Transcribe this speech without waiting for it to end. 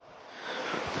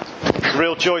It's a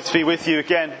real joy to be with you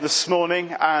again this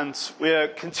morning, and we are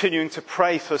continuing to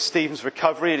pray for Stephen's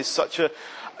recovery. It is such a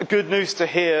good news to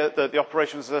hear that the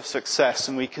operation was a success,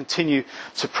 and we continue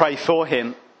to pray for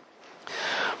him.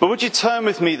 But would you turn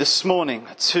with me this morning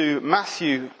to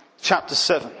Matthew chapter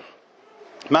 7.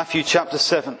 Matthew chapter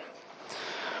 7.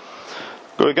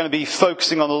 We're going to be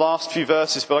focusing on the last few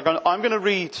verses, but I'm going to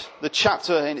read the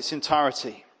chapter in its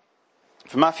entirety.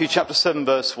 From Matthew chapter 7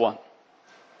 verse 1.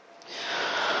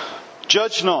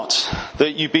 Judge not,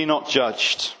 that you be not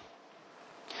judged.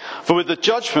 For with the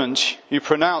judgment you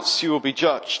pronounce, you will be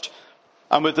judged,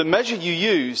 and with the measure you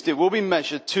used, it will be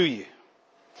measured to you.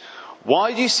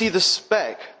 Why do you see the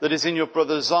speck that is in your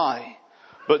brother's eye,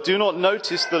 but do not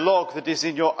notice the log that is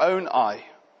in your own eye?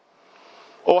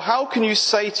 Or how can you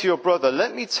say to your brother,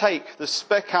 let me take the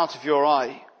speck out of your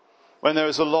eye, when there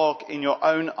is a log in your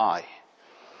own eye?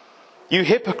 You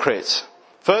hypocrite,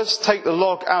 first take the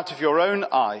log out of your own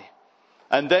eye,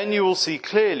 and then you will see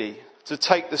clearly to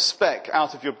take the speck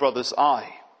out of your brother's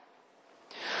eye.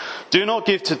 Do not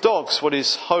give to dogs what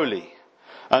is holy,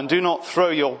 and do not throw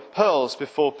your pearls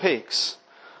before pigs,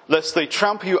 lest they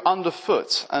trample you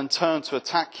underfoot and turn to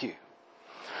attack you.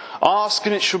 Ask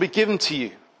and it shall be given to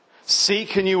you.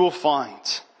 Seek and you will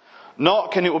find.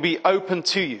 Knock and it will be opened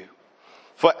to you.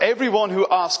 For everyone who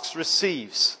asks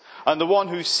receives, and the one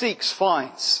who seeks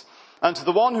finds, and to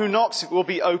the one who knocks it will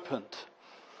be opened.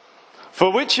 For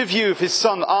which of you, if his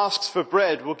son asks for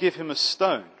bread, will give him a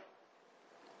stone?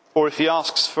 Or if he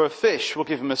asks for a fish, will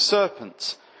give him a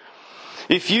serpent?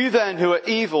 If you then, who are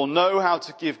evil, know how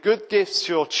to give good gifts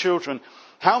to your children,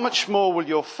 how much more will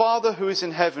your Father who is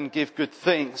in heaven give good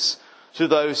things to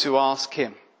those who ask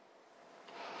him?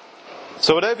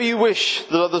 So whatever you wish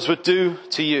that others would do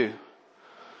to you,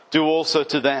 do also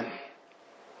to them.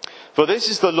 For this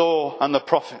is the law and the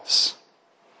prophets.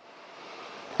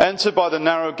 Enter by the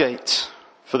narrow gate,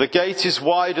 for the gate is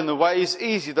wide and the way is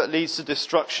easy that leads to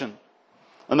destruction,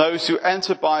 and those who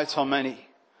enter by it are many.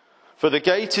 For the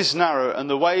gate is narrow and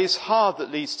the way is hard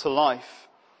that leads to life,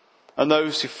 and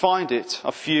those who find it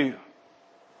are few.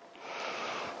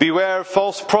 Beware of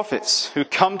false prophets who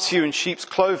come to you in sheep's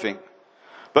clothing,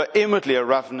 but inwardly are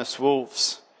ravenous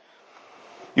wolves.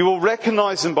 You will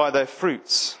recognize them by their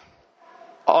fruits.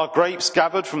 Are grapes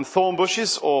gathered from thorn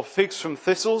bushes or figs from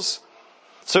thistles?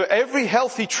 So every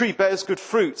healthy tree bears good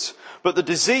fruit, but the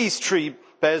diseased tree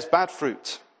bears bad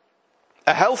fruit.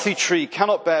 A healthy tree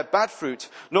cannot bear bad fruit,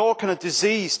 nor can a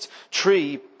diseased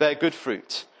tree bear good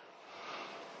fruit.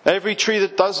 Every tree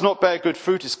that does not bear good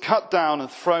fruit is cut down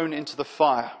and thrown into the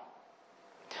fire.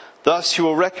 Thus you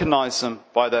will recognize them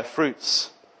by their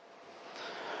fruits.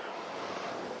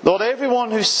 Not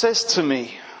everyone who says to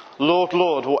me, Lord,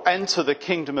 Lord, will enter the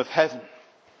kingdom of heaven,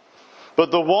 but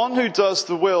the one who does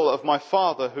the will of my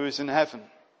Father who is in heaven.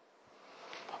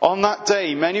 On that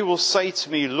day many will say to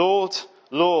me, Lord,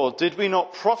 Lord, did we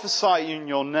not prophesy in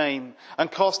your name, and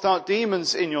cast out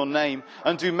demons in your name,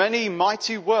 and do many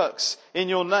mighty works in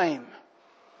your name?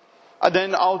 And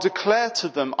then I'll declare to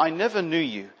them, I never knew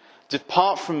you.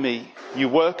 Depart from me, you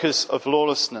workers of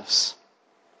lawlessness.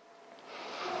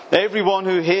 Everyone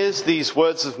who hears these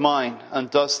words of mine and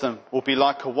does them will be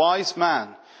like a wise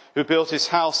man who built his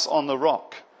house on the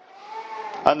rock.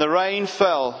 And the rain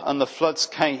fell and the floods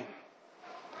came,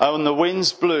 and the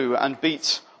winds blew and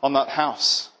beat on that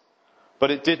house. But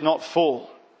it did not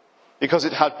fall, because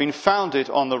it had been founded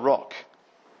on the rock.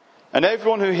 And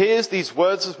everyone who hears these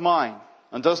words of mine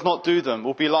and does not do them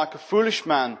will be like a foolish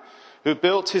man who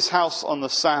built his house on the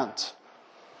sand.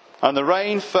 And the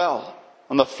rain fell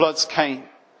and the floods came,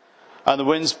 and the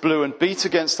winds blew and beat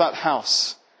against that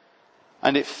house,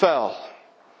 and it fell,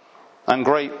 and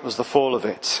great was the fall of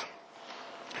it.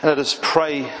 Let us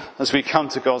pray as we come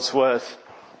to God's word.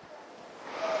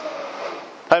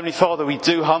 Heavenly Father, we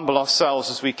do humble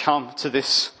ourselves as we come to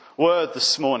this word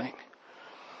this morning.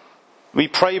 We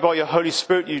pray by your Holy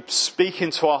Spirit you'd speak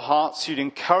into our hearts, you'd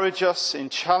encourage us,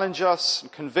 and challenge us,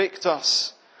 and convict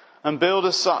us, and build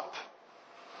us up.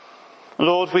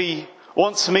 Lord, we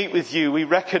want to meet with you. We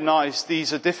recognize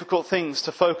these are difficult things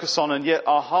to focus on, and yet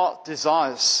our heart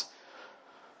desires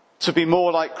to be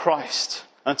more like Christ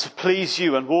and to please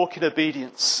you and walk in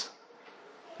obedience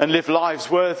and live lives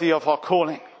worthy of our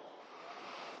calling.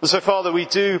 And so, Father, we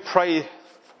do pray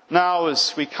now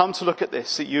as we come to look at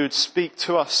this that you would speak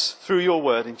to us through your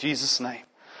word in Jesus' name.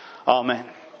 Amen.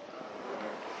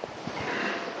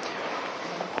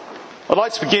 I'd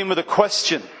like to begin with a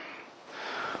question.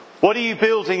 What are you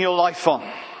building your life on?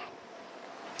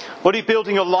 What are you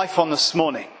building your life on this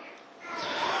morning?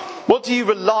 What do you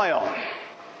rely on?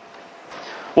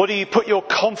 What do you put your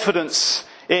confidence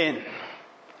in?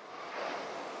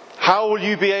 How will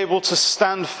you be able to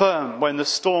stand firm when the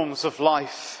storms of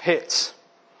life hit?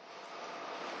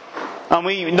 And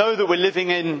we know that we're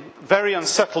living in very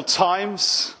unsettled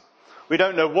times. We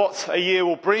don't know what a year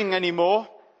will bring anymore.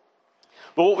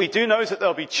 But what we do know is that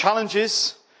there'll be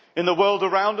challenges in the world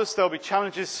around us. There'll be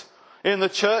challenges in the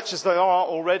church, as there are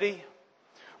already.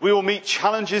 We will meet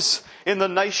challenges in the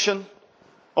nation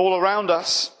all around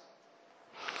us.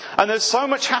 And there's so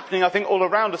much happening, I think, all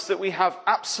around us that we have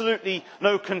absolutely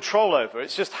no control over.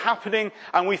 It's just happening,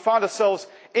 and we find ourselves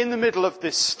in the middle of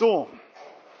this storm.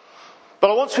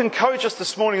 But I want to encourage us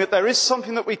this morning that there is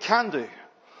something that we can do.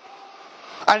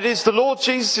 And it is the Lord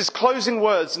Jesus' closing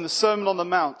words in the Sermon on the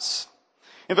Mount.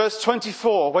 In verse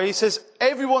 24, where he says,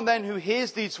 "Everyone then who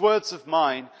hears these words of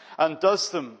mine and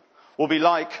does them will be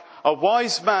like a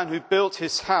wise man who built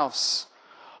his house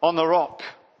on the rock."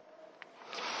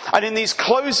 And in these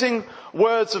closing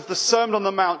words of the Sermon on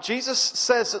the Mount, Jesus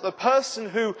says that the person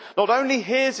who not only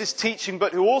hears his teaching,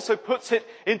 but who also puts it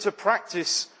into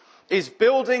practice, is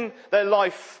building their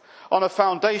life on a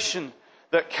foundation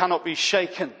that cannot be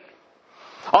shaken.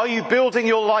 Are you building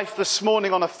your life this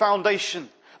morning on a foundation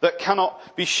that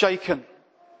cannot be shaken?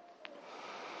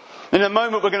 In a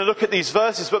moment we're going to look at these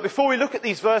verses, but before we look at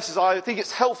these verses, I think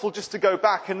it's helpful just to go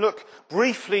back and look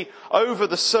briefly over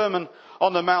the Sermon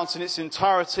on the Mount in its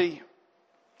entirety.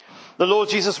 The Lord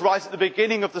Jesus, right at the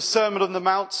beginning of the Sermon on the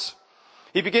Mount,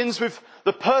 he begins with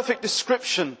the perfect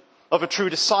description of a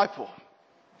true disciple.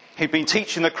 He'd been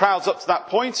teaching the crowds up to that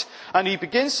point, and he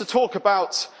begins to talk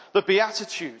about the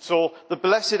Beatitudes, or the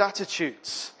blessed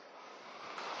attitudes.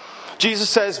 Jesus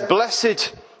says,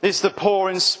 "Blessed is the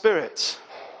poor in spirit."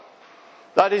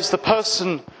 That is the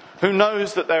person who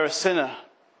knows that they're a sinner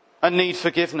and need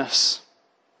forgiveness.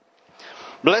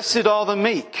 "Blessed are the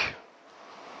meek,"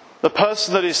 the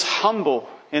person that is humble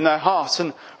in their heart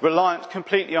and reliant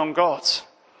completely on God.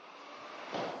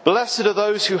 "Blessed are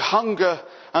those who hunger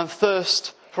and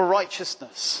thirst for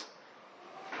righteousness,"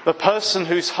 the person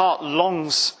whose heart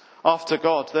longs after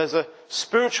God. There's a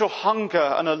spiritual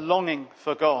hunger and a longing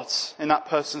for God in that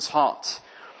person's heart.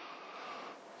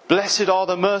 "Blessed are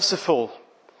the merciful,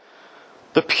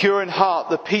 the pure in heart,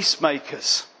 the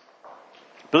peacemakers.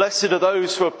 Blessed are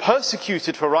those who are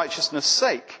persecuted for righteousness'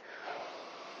 sake,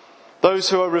 those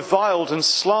who are reviled and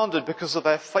slandered because of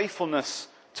their faithfulness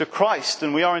to Christ."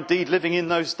 And we are indeed living in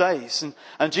those days.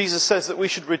 And Jesus says that we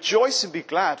should rejoice and be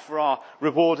glad, for our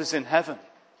reward is in heaven.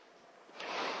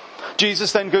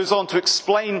 Jesus then goes on to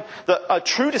explain that a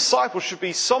true disciple should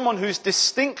be someone who's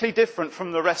distinctly different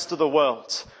from the rest of the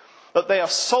world. That they are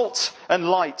salt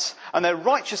and light, and their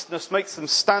righteousness makes them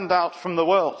stand out from the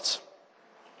world.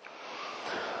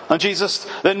 And Jesus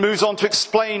then moves on to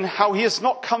explain how he has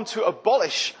not come to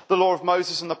abolish the law of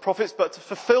Moses and the prophets, but to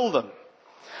fulfill them.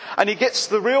 And he gets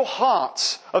to the real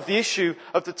heart of the issue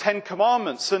of the Ten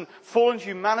Commandments and fallen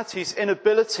humanity's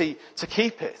inability to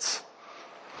keep it.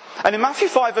 And in Matthew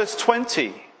 5 verse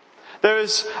 20, there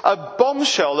is a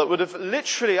bombshell that would have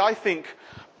literally, I think,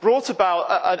 brought about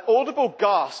an audible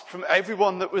gasp from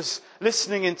everyone that was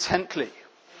listening intently.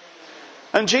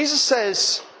 And Jesus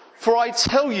says, "For I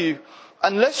tell you,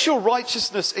 unless your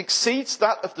righteousness exceeds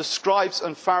that of the scribes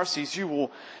and Pharisees, you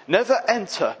will never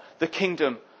enter the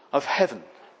kingdom of heaven."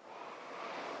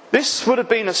 This would have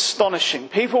been astonishing.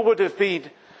 People would have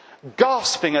been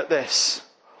gasping at this.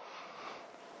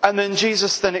 And then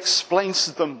Jesus then explains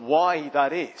to them why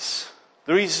that is.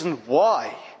 The reason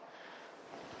why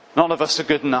none of us are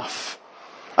good enough.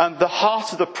 And the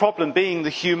heart of the problem being the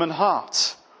human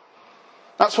heart.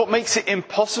 That's what makes it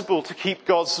impossible to keep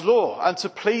God's law and to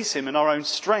please him in our own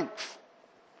strength.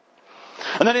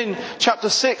 And then in chapter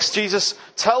 6, Jesus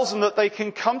tells them that they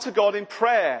can come to God in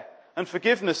prayer and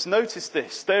forgiveness. Notice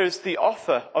this. There is the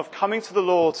offer of coming to the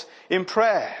Lord in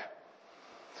prayer.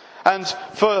 And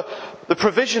for the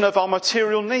provision of our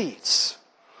material needs.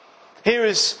 Here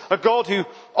is a God who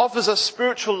offers us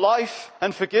spiritual life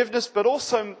and forgiveness, but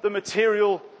also the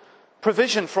material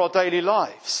provision for our daily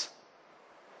lives.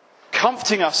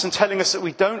 Comforting us and telling us that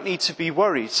we don't need to be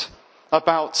worried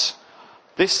about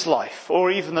this life or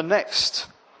even the next.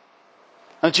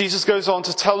 And Jesus goes on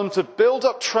to tell them to build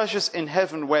up treasures in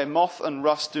heaven where moth and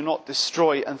rust do not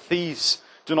destroy and thieves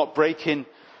do not break in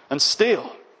and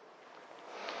steal.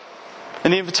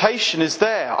 And the invitation is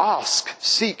there. Ask,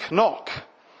 seek, knock.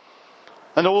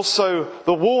 And also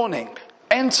the warning,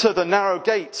 enter the narrow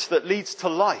gate that leads to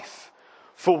life.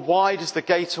 For wide is the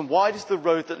gate and wide is the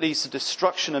road that leads to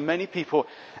destruction, and many people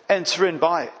enter in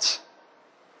by it.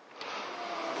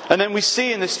 And then we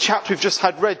see in this chapter we've just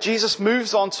had read, Jesus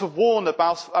moves on to warn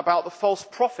about the false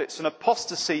prophets and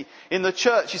apostasy in the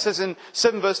church. He says in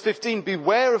 7 verse 15,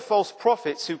 beware of false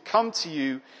prophets who come to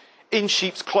you in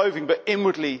sheep's clothing, but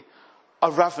inwardly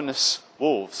are ravenous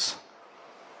wolves.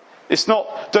 It's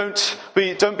not, don't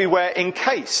beware in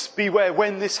case, beware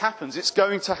when this happens. It's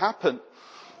going to happen.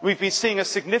 We've been seeing a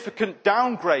significant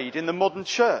downgrade in the modern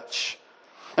church.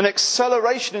 An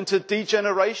acceleration into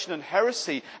degeneration and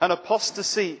heresy and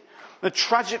apostasy. And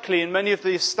tragically in many of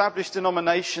the established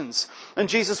denominations. And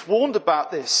Jesus warned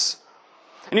about this.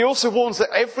 And he also warns that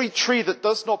every tree that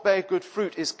does not bear good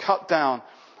fruit is cut down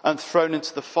and thrown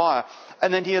into the fire.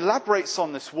 And then he elaborates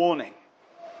on this warning.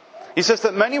 He says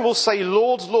that many will say,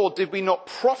 Lord, Lord, did we not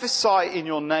prophesy in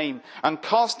your name and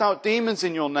cast out demons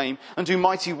in your name and do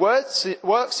mighty works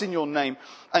in your name?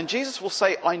 And Jesus will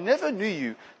say, I never knew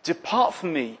you. Depart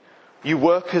from me, you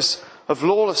workers of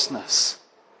lawlessness.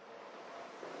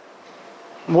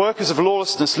 Workers of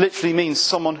lawlessness literally means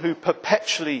someone who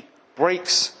perpetually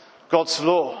breaks God's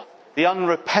law, the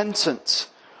unrepentant.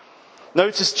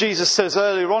 Notice Jesus says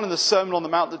earlier on in the Sermon on the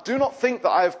Mount that do not think that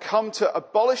I have come to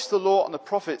abolish the law and the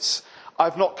prophets. I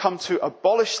have not come to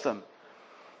abolish them,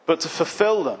 but to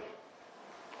fulfill them.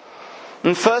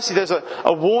 And firstly, there's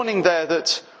a warning there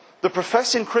that the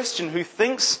professing Christian who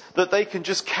thinks that they can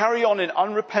just carry on in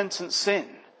unrepentant sin,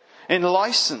 in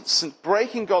license and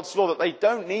breaking God's law, that they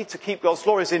don't need to keep God's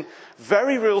law, is in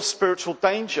very real spiritual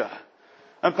danger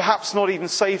and perhaps not even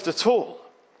saved at all.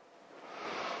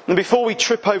 And before we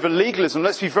trip over legalism,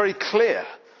 let's be very clear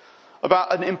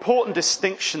about an important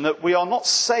distinction, that we are not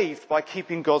saved by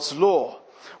keeping God's law.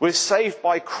 We're saved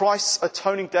by Christ's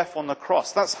atoning death on the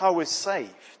cross. That's how we're saved.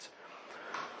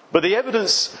 But the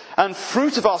evidence and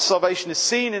fruit of our salvation is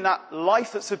seen in that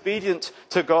life that's obedient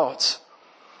to God.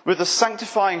 With the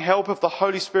sanctifying help of the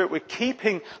Holy Spirit, we're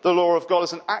keeping the law of God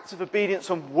as an act of obedience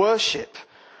and worship,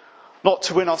 not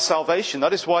to win our salvation.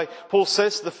 That is why Paul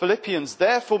says to the Philippians,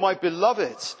 therefore, my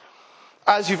beloved,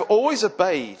 as you've always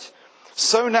obeyed,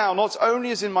 so now, not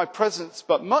only as in my presence,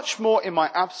 but much more in my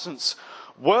absence,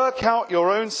 work out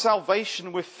your own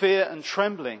salvation with fear and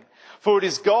trembling. For it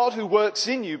is God who works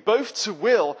in you, both to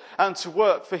will and to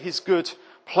work for his good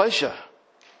pleasure.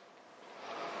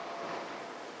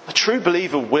 A true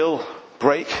believer will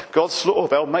break God's law.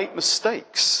 They'll make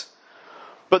mistakes.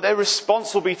 But their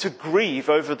response will be to grieve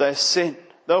over their sin.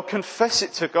 They'll confess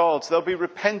it to God. They'll be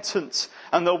repentant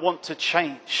and they'll want to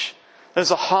change.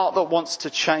 There's a heart that wants to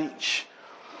change.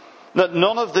 That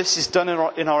none of this is done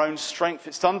in our own strength.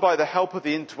 It's done by the help of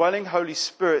the indwelling Holy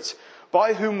Spirit,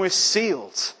 by whom we're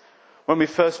sealed when we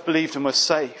first believed and were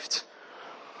saved.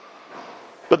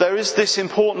 But there is this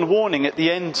important warning at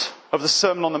the end of the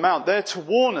Sermon on the Mount, there to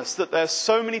warn us that there are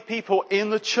so many people in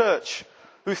the church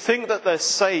who think that they're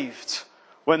saved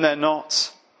when they're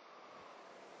not.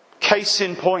 Case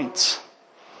in point,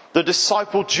 the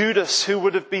disciple Judas, who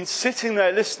would have been sitting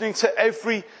there listening to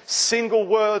every single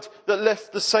word that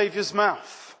left the Saviour's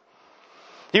mouth.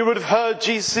 He would have heard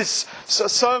Jesus'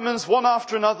 sermons one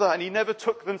after another, and he never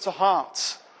took them to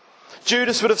heart.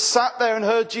 Judas would have sat there and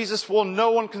heard Jesus warn,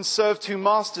 no one can serve two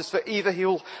masters, for either he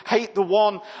will hate the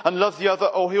one and love the other,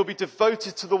 or he'll be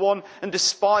devoted to the one and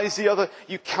despise the other.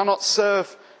 You cannot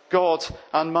serve God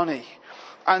and money.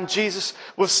 And Jesus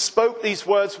spoke these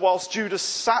words whilst Judas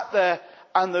sat there,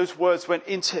 and those words went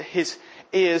into his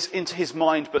ears, into his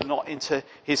mind, but not into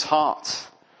his heart.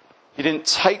 He didn't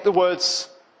take the words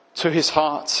to his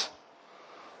heart.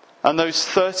 And those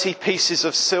 30 pieces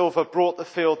of silver brought the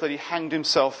field that he hanged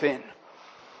himself in.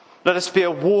 Let us be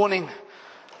a warning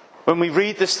when we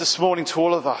read this morning to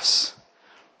all of us.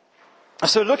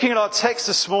 So looking at our text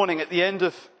this morning at the end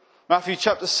of Matthew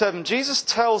chapter 7, Jesus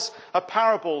tells a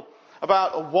parable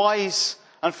about a wise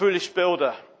and foolish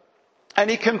builder. And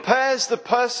he compares the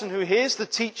person who hears the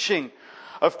teaching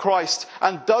of Christ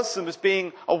and does them as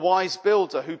being a wise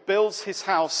builder who builds his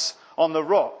house on the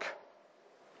rock.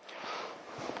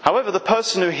 However, the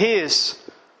person who hears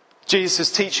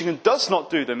Jesus' teaching and does not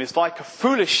do them is like a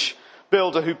foolish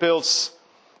builder who builds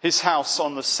his house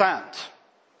on the sand.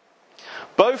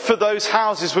 Both of those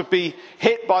houses would be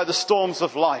hit by the storms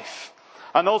of life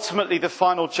and ultimately the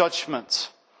final judgment.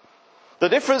 The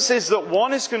difference is that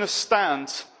one is going to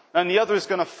stand and the other is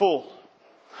going to fall.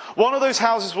 One of those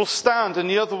houses will stand and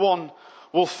the other one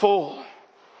will fall.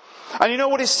 And you know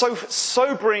what is so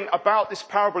sobering about this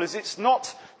parable is it's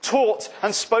not taught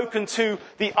and spoken to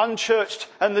the unchurched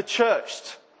and the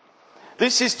churched.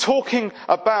 This is talking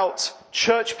about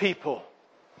church people.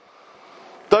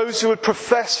 Those who would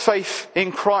profess faith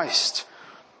in Christ,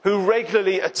 who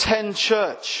regularly attend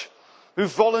church, who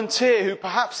volunteer, who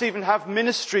perhaps even have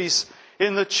ministries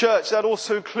in the church, that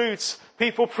also includes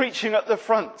people preaching at the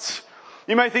front.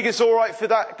 You may think it's all right for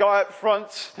that guy up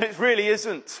front. It really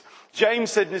isn't.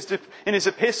 James said in his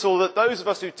epistle that those of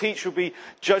us who teach will be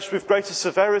judged with greater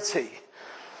severity.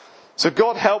 So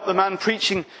God help the man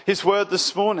preaching his word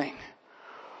this morning.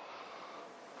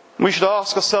 We should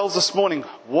ask ourselves this morning,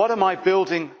 what am I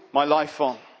building my life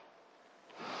on?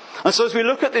 And so as we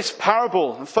look at this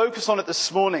parable and focus on it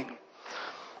this morning,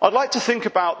 I'd like to think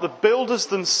about the builders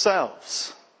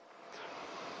themselves.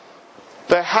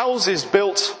 Their houses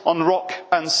built on rock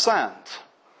and sand,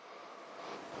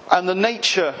 and the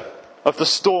nature of the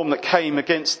storm that came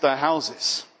against their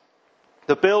houses.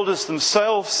 The builders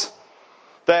themselves,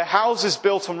 their houses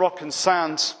built on rock and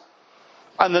sand,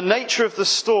 and the nature of the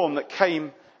storm that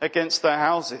came against their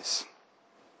houses.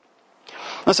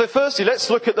 And so firstly, let's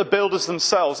look at the builders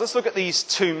themselves. Let's look at these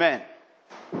two men.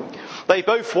 They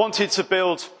both wanted to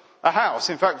build a house.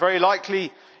 In fact, very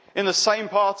likely in the same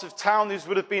part of town. These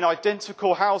would have been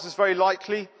identical houses, very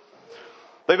likely.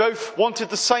 They both wanted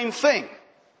the same thing.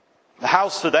 The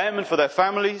house for them and for their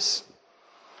families.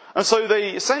 And so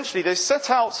they set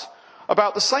out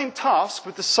about the same task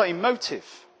with the same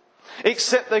motive.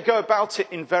 Except they go about it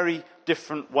in very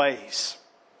different ways.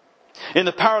 In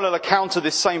the parallel account of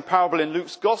this same parable in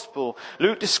Luke's Gospel,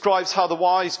 Luke describes how the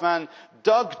wise man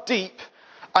dug deep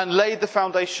and laid the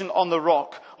foundation on the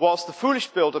rock, whilst the foolish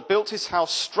builder built his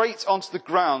house straight onto the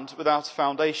ground without a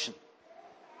foundation.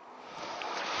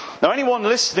 Now, anyone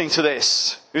listening to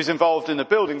this who's involved in the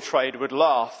building trade would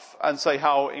laugh and say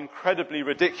how incredibly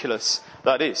ridiculous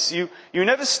that is. You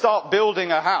never start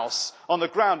building a house on the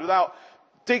ground without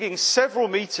digging several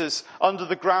meters under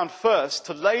the ground first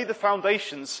to lay the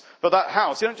foundations for that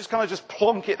house. You don't just kind of just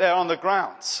plonk it there on the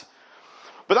ground.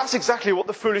 But that's exactly what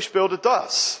the foolish builder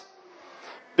does.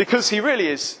 Because he really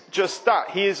is just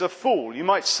that. He is a fool. You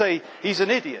might say he's an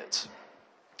idiot.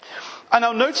 And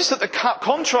now notice that the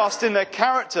contrast in their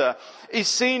character is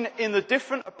seen in the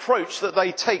different approach that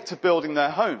they take to building their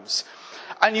homes.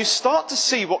 And you start to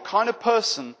see what kind of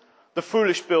person the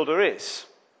foolish builder is.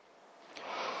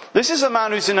 This is a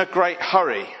man who's in a great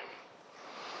hurry.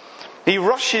 He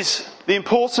rushes the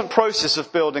important process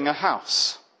of building a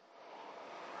house.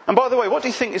 And by the way, what do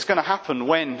you think is going to happen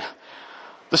when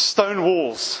the stone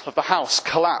walls of the house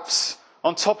collapse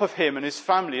on top of him and his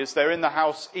family as they're in the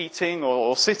house eating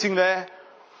or sitting there,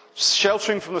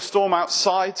 sheltering from the storm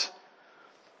outside?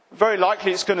 Very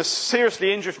likely it's going to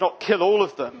seriously injure, if not kill, all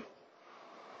of them.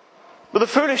 But the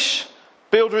foolish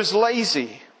builder is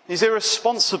lazy. He's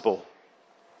irresponsible.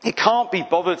 He can't be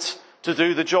bothered to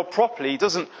do the job properly. He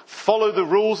doesn't follow the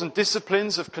rules and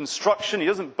disciplines of construction. He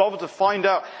doesn't bother to find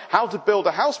out how to build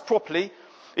a house properly.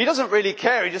 He doesn't really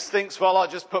care. He just thinks, well, I'll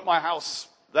just put my house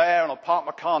there and I'll park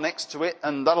my car next to it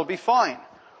and that'll be fine.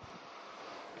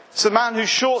 It's a man who's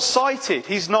short-sighted.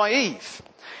 He's naive.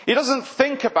 He doesn't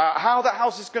think about how that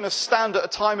house is going to stand at a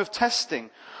time of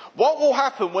testing. What will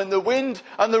happen when the wind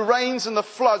and the rains and the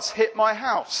floods hit my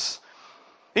house?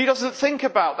 He doesn't think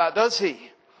about that, does he?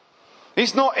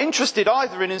 He's not interested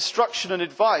either in instruction and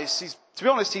advice. To be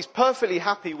honest, he's perfectly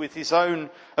happy with his own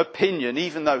opinion,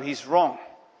 even though he's wrong.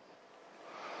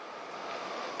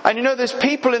 And you know, there's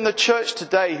people in the church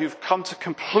today who've come to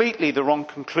completely the wrong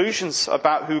conclusions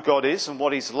about who God is and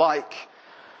what he's like.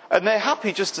 And they're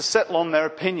happy just to settle on their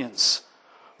opinions,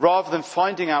 rather than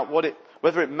finding out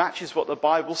whether it matches what the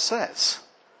Bible says.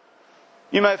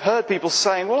 You may have heard people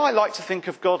saying, well, I like to think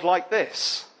of God like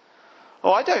this.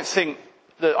 Oh, I don't think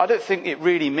it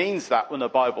really means that when the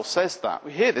Bible says that.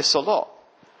 We hear this a lot.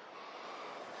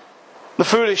 The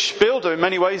foolish builder, in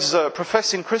many ways, is a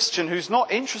professing Christian who's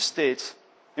not interested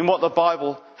in what the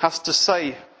Bible has to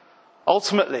say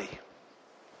ultimately.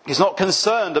 He's not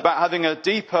concerned about having a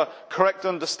deeper, correct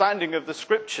understanding of the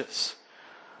Scriptures.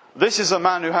 This is a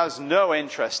man who has no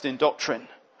interest in doctrine.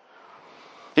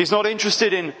 He's not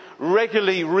interested in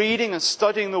regularly reading and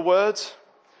studying the Word.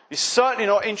 He's certainly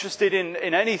not interested in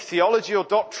any theology or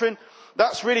doctrine.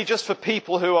 That's really just for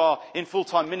people who are in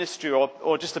full-time ministry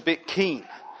or just a bit keen.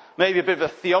 Maybe a bit of a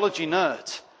theology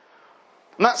nerd.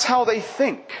 And that's how they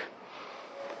think.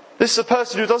 This is a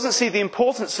person who doesn't see the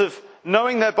importance of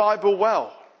knowing their Bible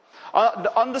well,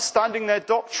 understanding their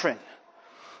doctrine,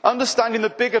 understanding the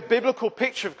bigger biblical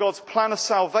picture of God's plan of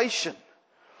salvation.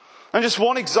 And just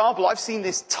one example, I've seen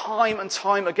this time and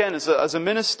time again as a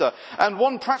minister. And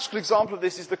one practical example of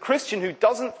this is the Christian who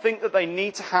doesn't think that they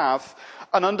need to have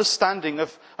an understanding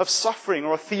of suffering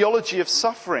or a theology of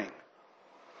suffering.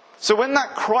 So when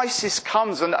that crisis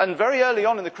comes, and very early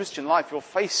on in the Christian life, you'll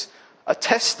face a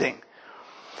testing.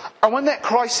 And when that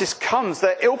crisis comes,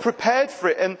 they're ill prepared for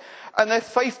it, and their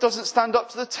faith doesn't stand up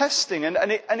to the testing, and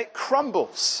it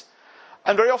crumbles.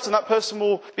 And very often that person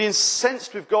will be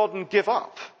incensed with God and give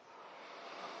up.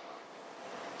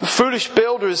 The foolish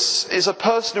builder is a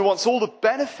person who wants all the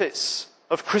benefits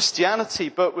of Christianity,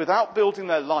 but without building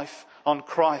their life on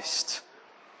Christ.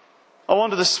 I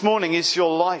wonder this morning, is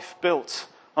your life built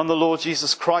on the Lord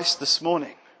Jesus Christ this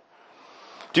morning?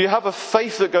 Do you have a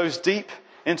faith that goes deep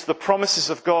into the promises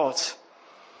of God?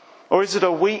 Or is it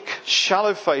a weak,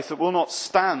 shallow faith that will not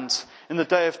stand in the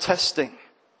day of testing?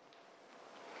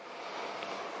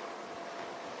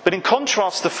 But in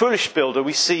contrast to the foolish builder,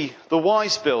 we see the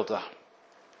wise builder.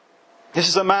 This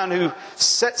is a man who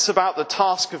sets about the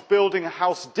task of building a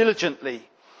house diligently.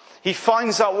 He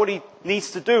finds out what he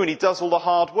needs to do and he does all the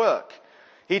hard work.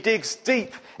 He digs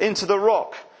deep into the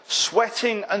rock,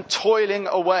 sweating and toiling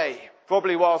away.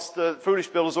 Probably whilst the foolish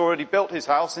builder's already built his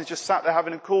house and he's just sat there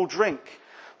having a cool drink.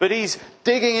 But he's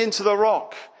digging into the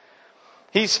rock.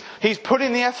 He's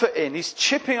putting the effort in. He's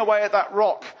chipping away at that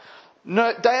rock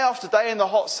day after day in the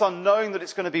hot sun, knowing that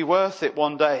it's going to be worth it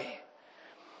one day.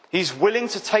 He's willing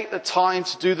to take the time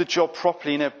to do the job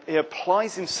properly, and he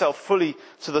applies himself fully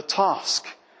to the task.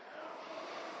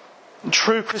 And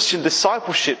true Christian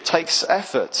discipleship takes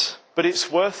effort, but it's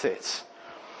worth it.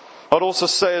 I'd also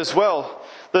say as well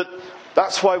that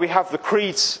that's why we have the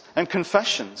creeds and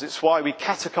confessions. It's why we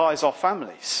catechize our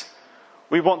families.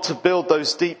 We want to build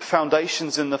those deep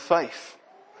foundations in the faith.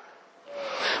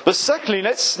 But secondly,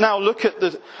 let's now look at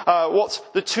what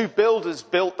the two builders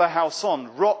built their house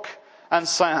on: rock and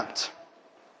sand.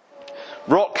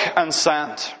 Rock and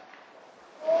sand.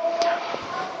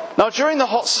 Now, during the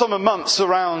hot summer months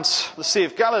around the Sea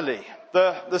of Galilee,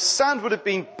 the sand would have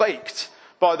been baked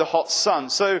by the hot sun.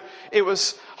 So it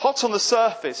was hot on the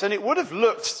surface, and it would have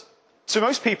looked to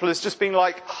most people as just being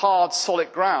like hard,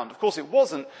 solid ground. Of course it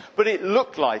wasn't, but it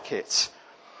looked like it.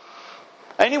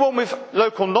 Anyone with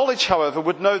local knowledge, however,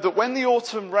 would know that when the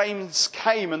autumn rains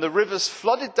came and the rivers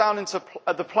flooded down into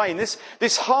the plain,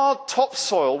 this hard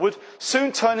topsoil would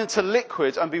soon turn into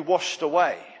liquid and be washed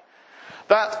away.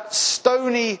 That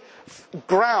stony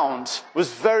ground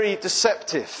was very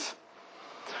deceptive.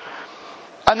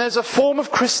 And there's a form of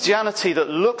Christianity that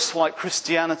looks like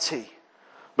Christianity,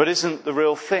 but isn't the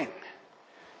real thing.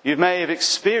 You may have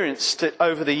experienced it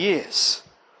over the years.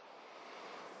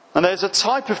 And there's a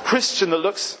type of Christian that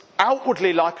looks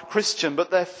outwardly like a Christian,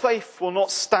 but their faith will not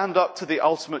stand up to the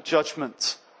ultimate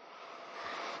judgment.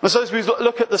 And so as we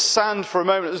look at the sand for a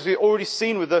moment, as we've already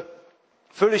seen with the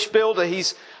foolish builder,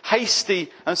 he's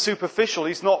hasty and superficial.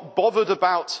 He's not bothered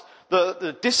about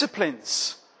the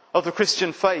disciplines of the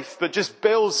Christian faith, but just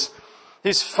builds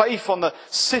his faith on the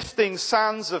sifting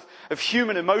sands of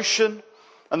human emotion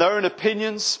and their own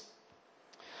opinions.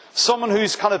 Someone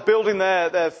who's kind of building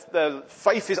their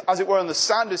faith, as it were, on the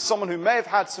sand is someone who may have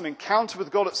had some encounter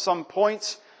with God at some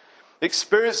point,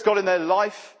 experienced God in their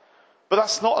life, but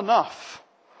that's not enough.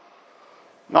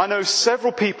 And I know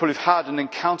several people who've had an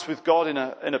encounter with God in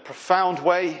a profound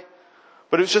way,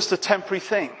 but it was just a temporary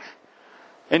thing.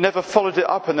 They never followed it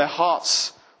up, and their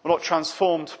hearts were not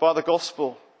transformed by the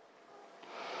gospel.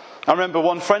 I remember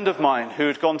one friend of mine who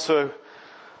had gone to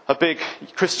a big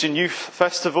Christian youth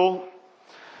festival,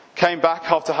 came back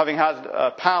after having had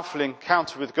a powerful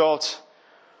encounter with God,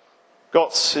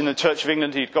 got in the Church of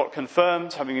England, he'd got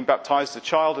confirmed, having been baptised as a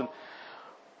child,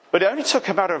 but it only took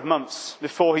a matter of months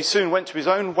before he soon went to his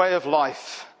own way of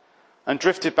life and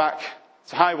drifted back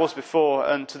to how he was before,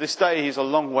 and to this day he's a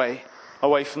long way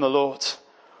away from the Lord.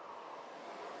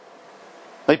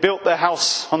 They built their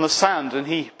house on the sand, and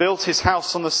he built his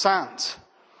house on the sand.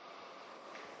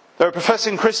 There are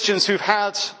professing Christians who've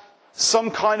had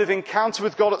some kind of encounter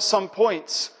with God at some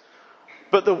point,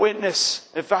 but the witness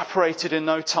evaporated in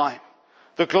no time.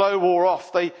 The glow wore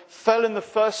off. They fell in the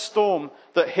first storm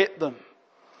that hit them.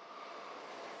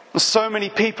 And so many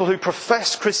people who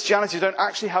profess Christianity don't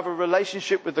actually have a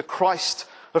relationship with the Christ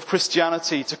of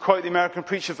Christianity. To quote the American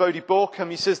preacher Voddie Baucham,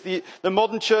 he says, the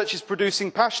modern church is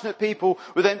producing passionate people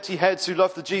with empty heads who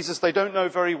love the Jesus they don't know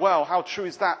very well. How true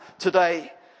is that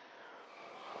today?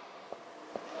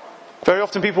 Very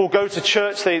often people will go to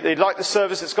church, they like the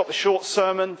service, it's got the short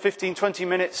sermon, 15, 20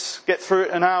 minutes, get through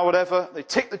it, an hour, whatever. They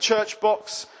tick the church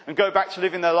box and go back to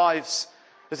living their lives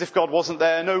as if God wasn't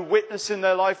there. No witness in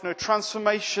their life, no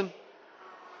transformation.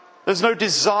 There's no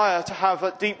desire to have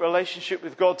a deep relationship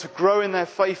with God, to grow in their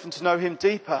faith and to know Him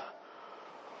deeper.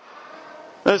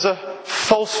 There's a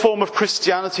false form of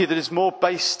Christianity that is more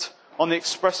based on the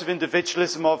expressive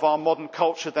individualism of our modern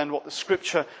culture than what the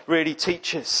Scripture really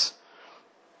teaches.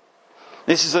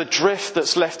 This is a drift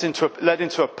that's led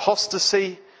into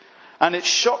apostasy And it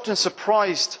shocked and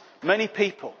surprised many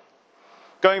people.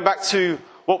 Going back to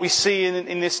what we see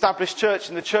in the established church,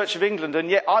 in the Church of England, and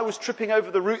yet I was tripping over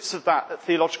the roots of that at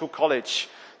theological college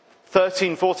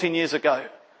 13, 14 years ago.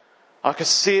 I could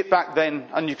see it back then,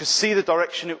 and you could see the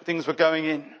direction things were going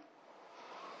in.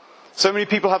 So many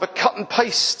people have a cut and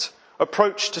paste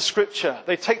approach to Scripture.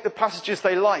 They take the passages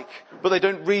they like, but they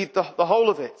don't read the whole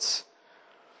of it.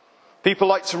 People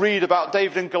like to read about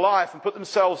David and Goliath and put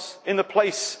themselves in the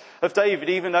place of David,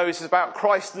 even though this is about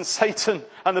Christ and Satan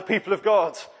and the people of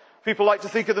God. People like to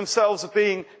think of themselves as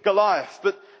being Goliath,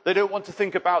 but they don't want to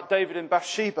think about David and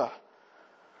Bathsheba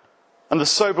and the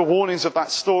sober warnings of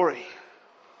that story.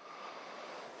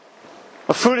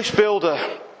 A foolish builder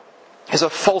is a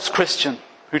false Christian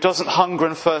who doesn't hunger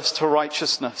and thirst for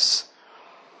righteousness.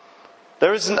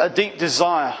 There isn't a deep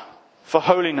desire for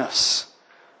holiness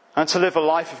and to live a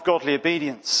life of godly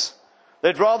obedience.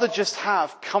 They'd rather just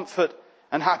have comfort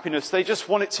and happiness. They just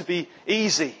want it to be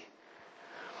easy.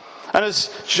 And as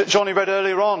Johnny read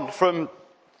earlier on from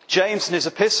James in his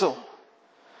epistle,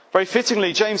 very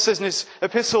fittingly, James says in his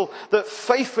epistle that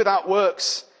faith without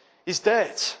works is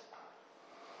dead.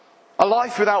 A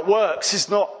life without works is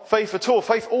not faith at all.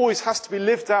 Faith always has to be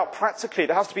lived out practically.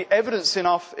 There has to be evidence in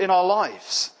our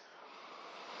lives.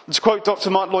 And to quote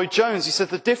Dr. Mark Lloyd-Jones, he said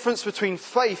the difference between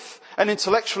faith and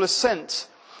intellectual assent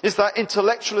is that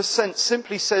intellectual assent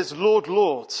simply says, Lord,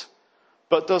 Lord,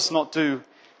 but does not do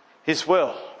his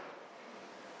will.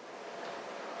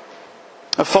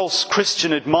 A false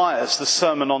Christian admires the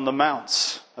Sermon on the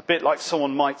Mount, a bit like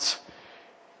someone might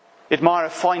admire a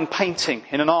fine painting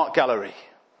in an art gallery.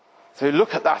 So you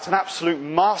look at that, an absolute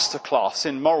masterclass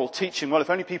in moral teaching. Well, if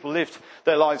only people lived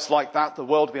their lives like that, the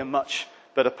world would be a much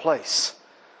better place.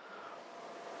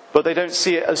 But they don't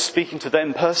see it as speaking to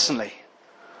them personally.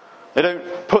 They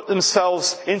don't put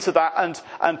themselves into that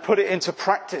and put it into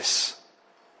practice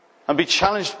and be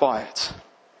challenged by it.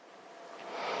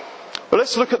 But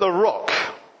let's look at the rock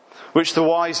which the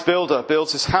wise builder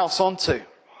builds his house onto.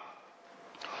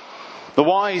 The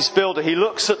wise builder, he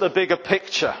looks at the bigger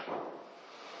picture.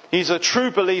 He's a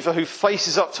true believer who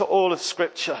faces up to all of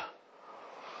Scripture.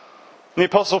 The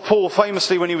Apostle Paul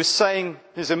famously, when he was saying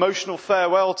his emotional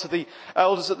farewell to the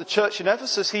elders at the church in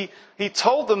Ephesus, he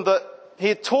told them that he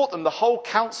had taught them the whole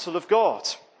counsel of God.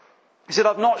 He said,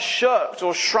 I've not shirked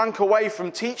or shrunk away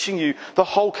from teaching you the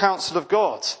whole counsel of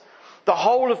God. The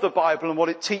whole of the Bible and what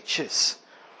it teaches.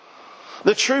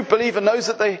 The true believer knows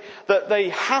that they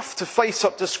have to face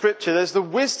up to Scripture. There's the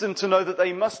wisdom to know that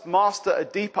they must master a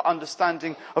deeper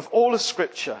understanding of all of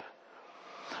Scripture.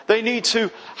 They need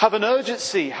to have an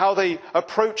urgency how they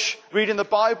approach reading the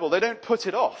Bible. They don't put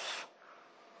it off.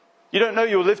 You don't know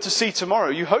you'll live to see tomorrow.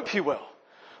 You hope you will.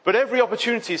 But every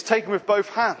opportunity is taken with both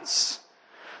hands.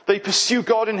 They pursue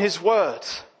God in His Word.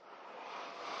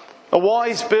 A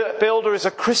wise builder is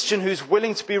a Christian who's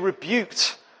willing to be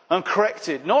rebuked and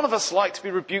corrected. None of us like to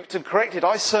be rebuked and corrected.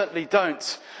 I certainly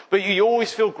don't. But you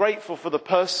always feel grateful for the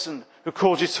person who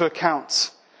called you to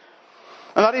account.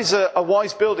 And that is a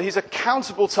wise builder. He's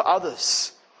accountable to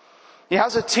others. He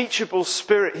has a teachable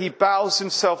spirit. He bows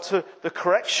himself to the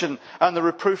correction and the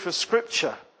reproof of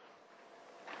Scripture.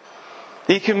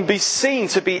 He can be seen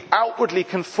to be outwardly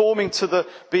conforming to the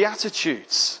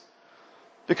Beatitudes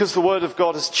because the Word of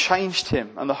God has changed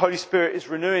him and the Holy Spirit is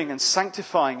renewing and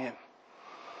sanctifying him.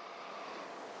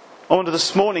 I wonder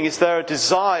this morning, is there a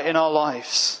desire in our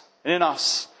lives and in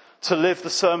us to live the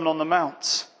Sermon on the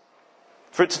Mount?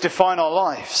 For it to define our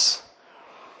lives?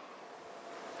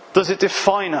 Does it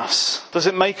define us? Does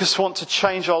it make us want to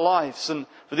change our lives? And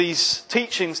for these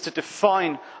teachings to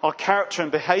define our character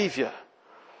and behaviour?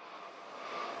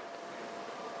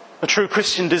 A true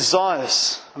Christian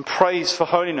desires and prays for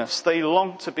holiness. They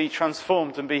long to be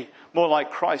transformed and be more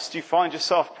like Christ. Do you find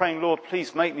yourself praying, Lord,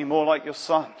 please make me more like your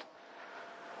Son?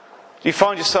 Do you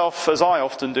find yourself, as I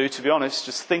often do, to be honest,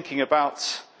 just thinking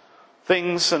about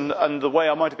things and the way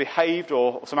I might have behaved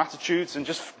or some attitudes and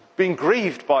just being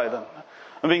grieved by them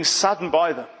and being saddened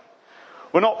by them?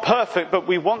 We're not perfect, but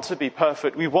we want to be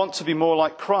perfect. We want to be more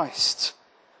like Christ.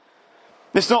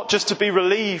 It's not just to be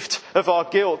relieved of our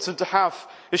guilt and to have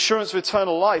assurance of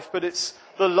eternal life, but it's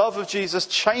the love of Jesus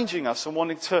changing us and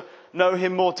wanting to know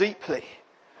Him more deeply.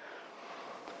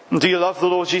 And do you love the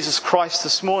Lord Jesus Christ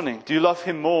this morning? Do you love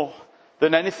Him more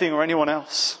than anything or anyone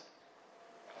else?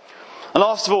 And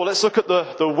last of all, let's look at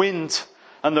the wind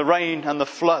and the rain and the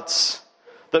floods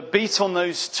that beat on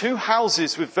those two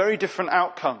houses with very different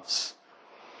outcomes.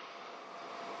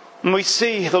 And we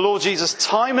see the Lord Jesus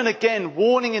time and again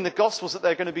warning in the Gospels that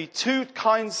there are going to be two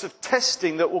kinds of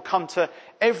testing that will come to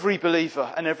every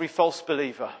believer and every false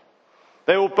believer.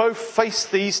 They will both face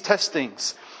these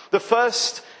testings. The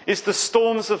first is the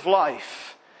storms of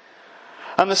life,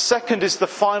 and the second is the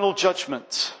final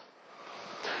judgment.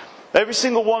 Every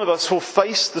single one of us will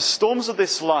face the storms of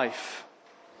this life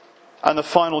and the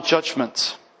final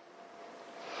judgment.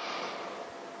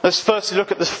 Let's firstly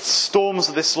look at the storms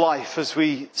of this life as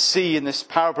we see in this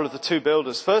parable of the two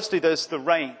builders. Firstly, there's the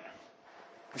rain.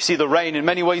 We see the rain. In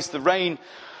many ways, the rain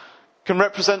can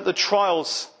represent the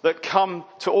trials that come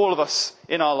to all of us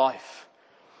in our life.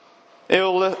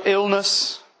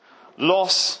 Illness,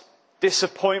 loss,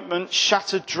 disappointment,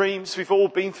 shattered dreams. We've all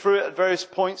been through it at various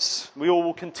points. We all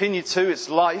will continue to. It's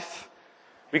life.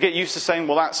 We get used to saying,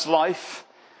 well, that's life.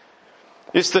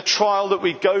 It's the trial that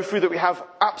we go through that we have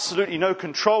absolutely no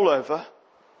control over.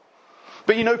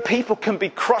 But you know, people can be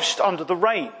crushed under the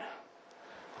rain.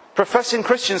 Professing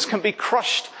Christians can be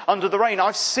crushed under the rain.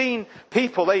 I've seen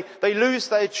people, they lose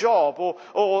their job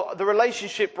or the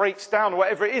relationship breaks down or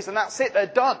whatever it is, and that's it, they're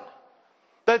done.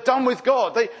 They're done with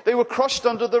God. They were crushed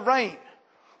under the rain.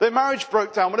 Their marriage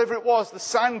broke down, whatever it was, the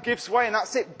sand gives way and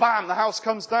that's it, bam, the house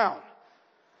comes down.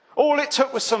 All it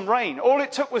took was some rain. All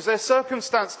it took was their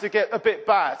circumstance to get a bit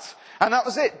bad. And that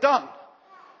was it, done.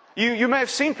 You may have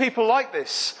seen people like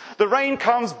this. The rain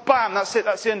comes, bam, that's it,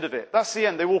 that's the end of it. That's the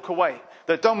end, they walk away.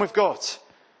 They're done with God.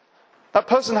 That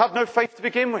person had no faith to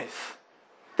begin with.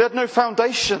 They had no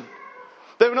foundation.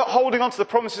 They were not holding on to the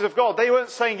promises of God. They weren't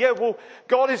saying, yeah, well,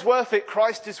 God is worth it,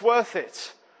 Christ is worth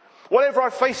it. Whatever I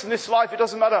face in this life, it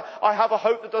doesn't matter. I have a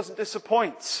hope that doesn't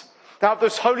disappoint. I have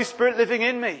this Holy Spirit living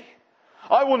in me.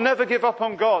 I will never give up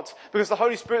on God because the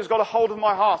Holy Spirit has got a hold of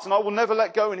my heart and I will never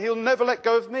let go and He'll never let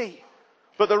go of me.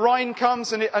 But the rain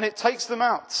comes and it takes them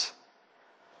out.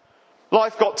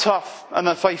 Life got tough and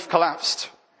their faith collapsed.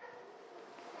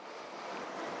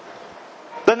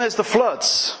 Then there's the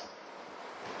floods,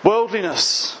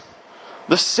 worldliness,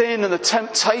 the sin and the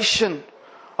temptation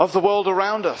of the world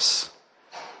around us.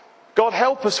 God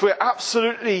help us, we're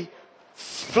absolutely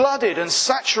flooded and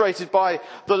saturated by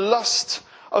the lust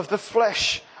of the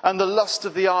flesh and the lust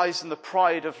of the eyes and the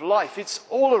pride of life. It's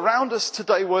all around us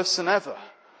today, worse than ever.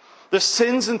 The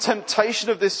sins and temptation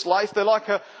of this life, they're like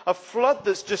a flood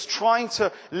that's just trying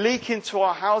to leak into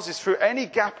our houses through any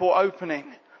gap or opening.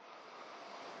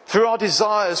 Through our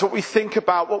desires, what we think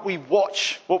about, what we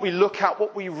watch, what we look at,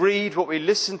 what we read, what we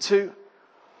listen to.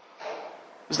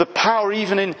 There's the power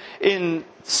even in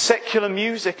secular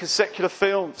music and secular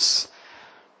films.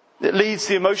 It leads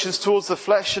the emotions towards the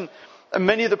flesh, and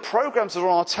many of the programs that are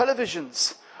on our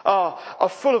televisions are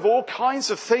full of all kinds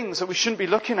of things that we shouldn't be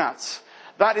looking at.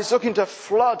 That is looking to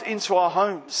flood into our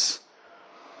homes.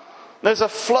 There's a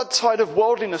flood tide of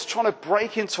worldliness trying to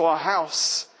break into our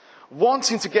house,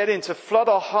 wanting to get in, to flood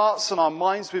our hearts and our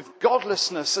minds with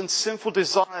godlessness and sinful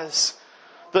desires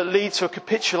that lead to a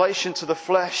capitulation to the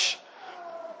flesh.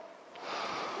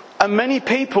 And many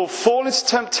people fall into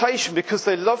temptation because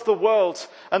they love the world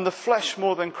and the flesh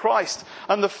more than Christ.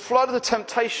 And the flood of the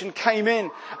temptation came in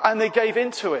and they gave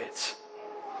into it.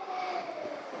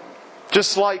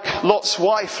 Just like Lot's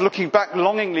wife looking back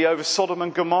longingly over Sodom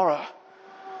and Gomorrah.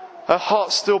 Her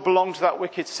heart still belonged to that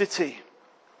wicked city.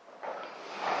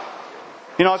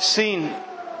 You know, I've seen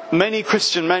many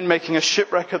Christian men making a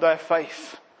shipwreck of their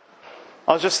faith.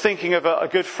 I was just thinking of a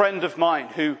good friend of mine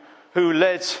who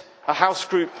led a house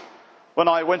group when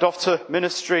I went off to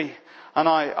ministry, and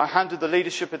I handed the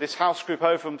leadership of this house group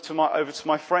over to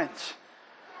my friend.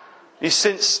 He's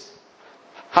since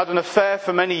had an affair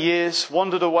for many years,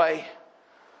 wandered away.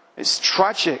 It's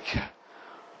tragic,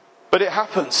 but it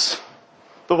happens.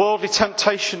 The worldly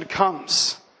temptation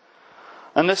comes.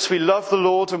 Unless we love the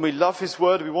Lord and we love His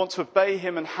word, we want to obey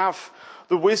Him and have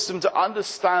the wisdom to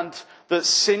understand that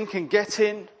sin can get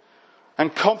in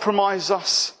and compromise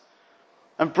us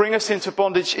and bring us into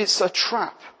bondage. It's a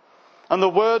trap. And the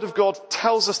word of God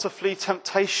tells us to flee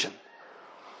temptation,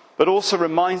 but also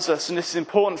reminds us, and this is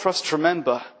important for us to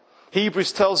remember,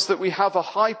 Hebrews tells us that we have a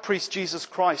high priest, Jesus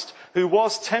Christ, who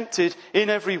was tempted in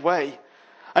every way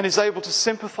and is able to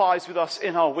sympathize with us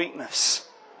in our weakness.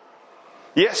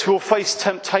 Yes, we will face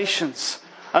temptations,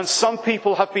 and some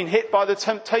people have been hit by the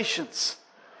temptations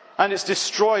and it's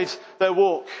destroyed their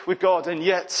walk with God, and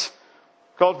yet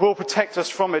God will protect us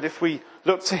from it if we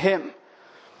look to Him.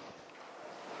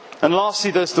 And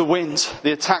lastly, there's the wind,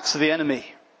 the attacks of the enemy.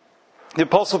 The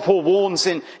Apostle Paul warns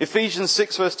in Ephesians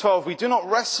 6 verse 12, we do not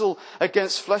wrestle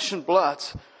against flesh and blood,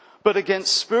 but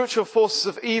against spiritual forces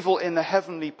of evil in the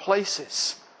heavenly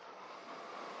places.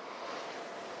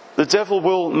 The devil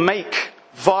will make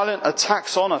violent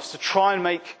attacks on us to try and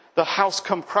make the house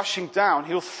come crashing down.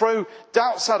 He'll throw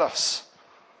doubts at us.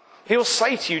 He'll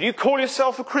say to you, do you call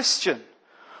yourself a Christian?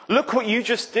 Look what you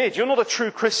just did. You're not a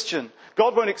true Christian.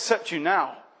 God won't accept you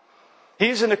now. He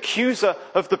is an accuser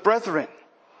of the brethren.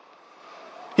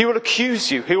 He will accuse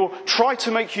you. He will try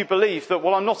to make you believe that,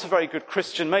 well, I'm not a very good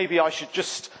Christian. Maybe I should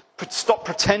just stop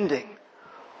pretending.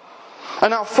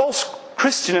 And our false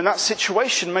Christian in that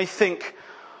situation may think,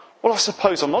 well, I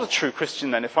suppose I'm not a true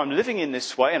Christian then. If I'm living in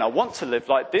this way and I want to live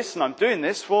like this and I'm doing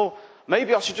this, well,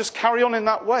 maybe I should just carry on in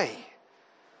that way.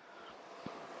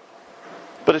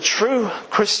 But a true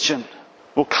Christian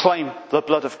will claim the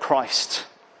blood of Christ.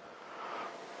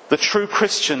 The true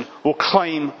Christian will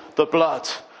claim the blood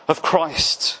of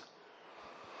Christ.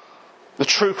 The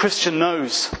true Christian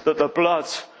knows that the blood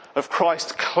of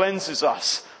Christ cleanses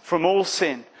us from all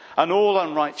sin and all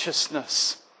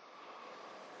unrighteousness.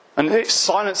 And it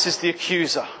silences the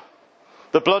accuser.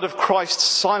 The blood of Christ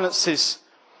silences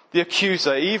the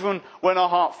accuser, even when our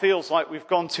heart feels like we've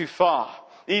gone too far,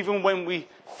 even when we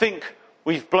think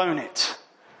we've blown it.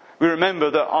 We remember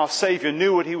that our Saviour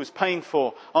knew what he was paying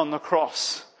for on the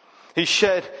cross. He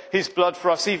shed his blood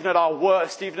for us even at our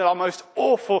worst, even at our most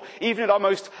awful, even at our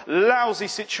most lousy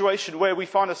situation where we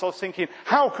find ourselves thinking,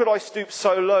 how could I stoop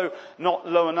so low? Not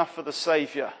low enough for the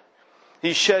Saviour.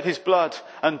 He shed his blood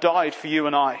and died for you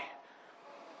and I.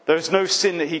 There is no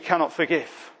sin that he cannot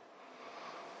forgive.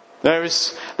 There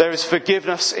is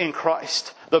forgiveness in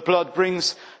Christ. The blood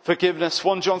brings forgiveness.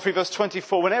 1 John 3 verse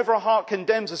 24. Whenever our heart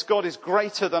condemns us, God is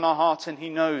greater than our heart and he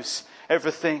knows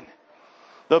everything.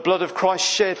 The blood of Christ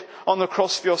shed on the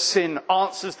cross for your sin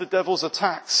answers the devil's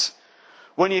attacks.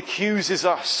 When he accuses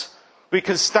us, we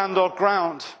can stand our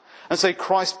ground and say,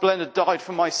 Christ bled and died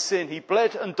for my sin. He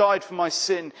bled and died for my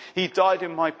sin. He died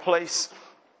in my place.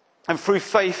 And through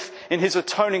faith in his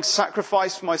atoning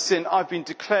sacrifice for my sin, I've been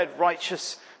declared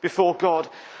righteous before God.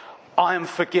 I am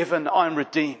forgiven. I am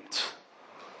redeemed.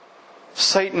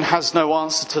 Satan has no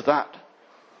answer to that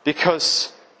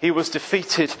because he was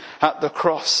defeated at the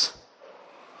cross.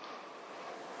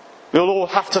 We'll all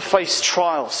have to face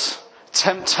trials,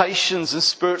 temptations and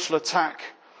spiritual attack.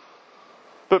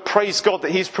 But praise God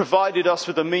that he's provided us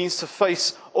with the means to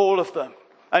face all of them.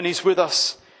 And he's with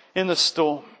us in the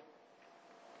storm.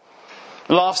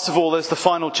 Last of all, there's the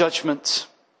final judgment.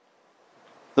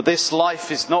 That this life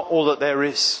is not all that there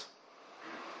is.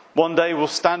 One day we'll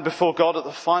stand before God at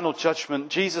the final judgment.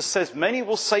 Jesus says, many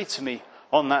will say to me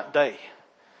on that day.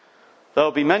 There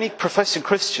will be many professing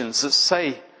Christians that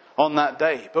say on that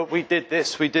day, but we did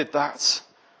this, we did that.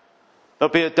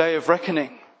 There'll be a day of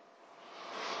reckoning.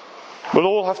 We'll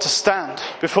all have to stand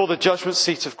before the judgment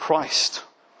seat of Christ.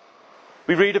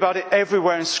 We read about it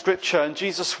everywhere in Scripture, and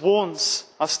Jesus warns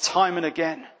us time and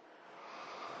again.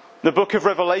 In the book of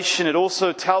Revelation, it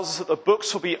also tells us that the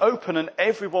books will be open and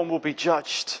everyone will be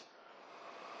judged.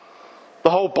 The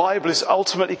whole Bible is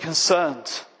ultimately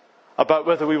concerned about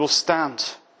whether we will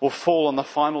stand or fall on the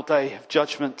final day of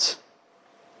judgment.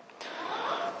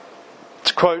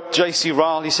 To quote J.C.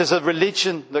 Ryle, he says, a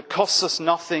religion that costs us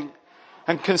nothing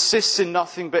and consists in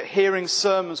nothing but hearing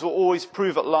sermons will always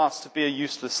prove at last to be a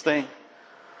useless thing.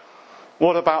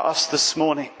 What about us this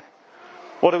morning?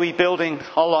 What are we building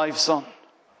our lives on?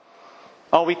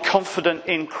 Are we confident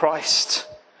in Christ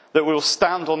that we will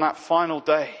stand on that final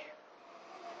day?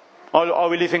 Are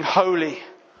we living holy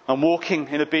and walking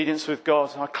in obedience with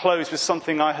God? I close with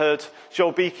something I heard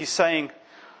Joel Beakey saying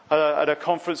at a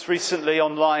conference recently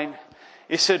online.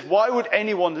 He said, why would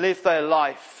anyone live their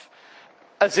life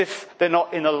as if they're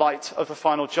not in the light of the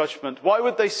final judgment? Why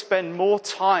would they spend more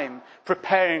time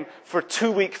preparing for a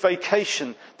 2-week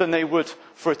vacation than they would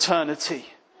for eternity?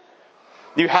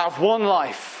 You have one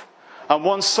life and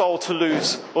one soul to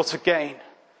lose or to gain.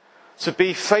 To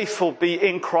be faithful, be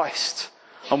in Christ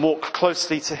and walk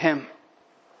closely to him.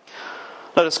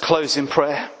 Let us close in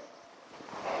prayer.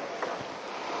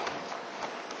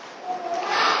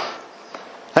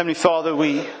 Heavenly Father,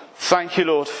 we thank you,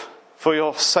 Lord, for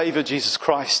your Saviour, Jesus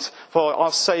Christ, for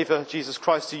our Saviour, Jesus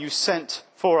Christ, who you sent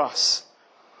for us.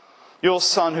 Your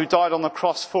Son who died on the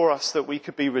cross for us that we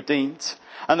could be redeemed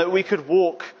and that we could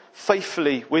walk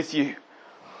faithfully with you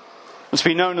and to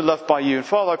be known and loved by you. And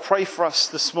Father, I pray for us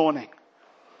this morning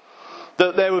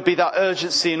that there would be that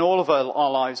urgency in all of our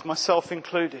lives, myself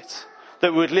included,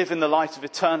 that we would live in the light of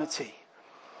eternity.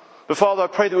 But Father, I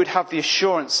pray that we'd have the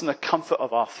assurance and the comfort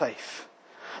of our faith.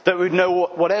 That we would know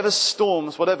whatever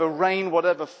storms, whatever rain,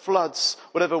 whatever floods,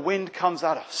 whatever wind comes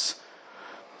at us,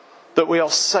 that we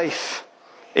are safe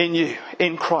in you,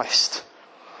 in Christ.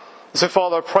 So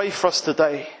Father, I pray for us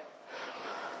today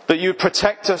that you would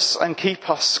protect us and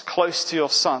keep us close to your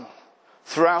Son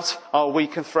throughout our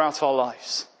week and throughout our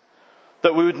lives.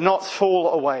 That we would not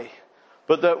fall away,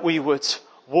 but that we would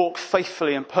walk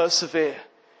faithfully and persevere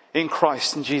in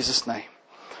Christ, in Jesus' name.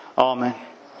 Amen.